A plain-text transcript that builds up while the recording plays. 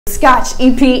Scotch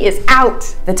EP is out!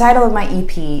 The title of my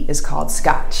EP is called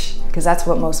Scotch, because that's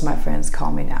what most of my friends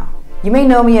call me now. You may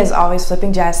know me as always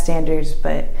flipping jazz standards,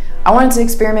 but I wanted to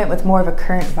experiment with more of a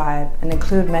current vibe and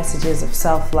include messages of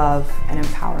self-love and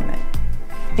empowerment.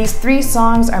 These 3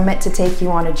 songs are meant to take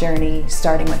you on a journey,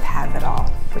 starting with Have It All,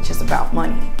 which is about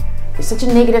money. There's such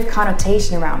a negative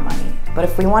connotation around money, but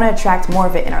if we want to attract more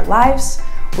of it in our lives,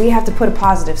 we have to put a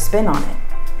positive spin on it.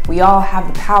 We all have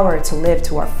the power to live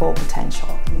to our full potential.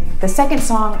 The second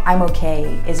song, I'm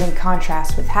Okay, is in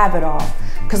contrast with Have It All,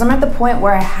 because I'm at the point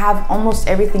where I have almost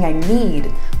everything I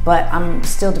need, but I'm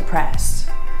still depressed.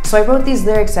 So I wrote these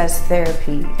lyrics as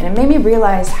therapy, and it made me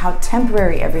realize how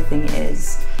temporary everything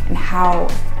is, and how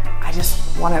I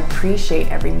just want to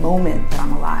appreciate every moment that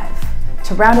I'm alive.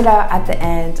 To round it out at the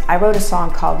end, I wrote a song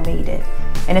called Made It,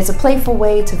 and it's a playful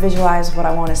way to visualize what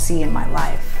I want to see in my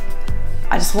life.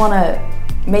 I just want to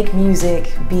make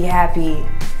music, be happy,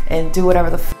 and do whatever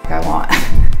the fuck I want.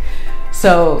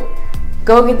 So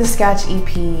go get the Scotch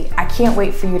EP. I can't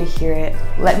wait for you to hear it.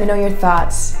 Let me know your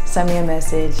thoughts. Send me a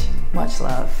message. Much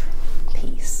love.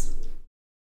 Peace.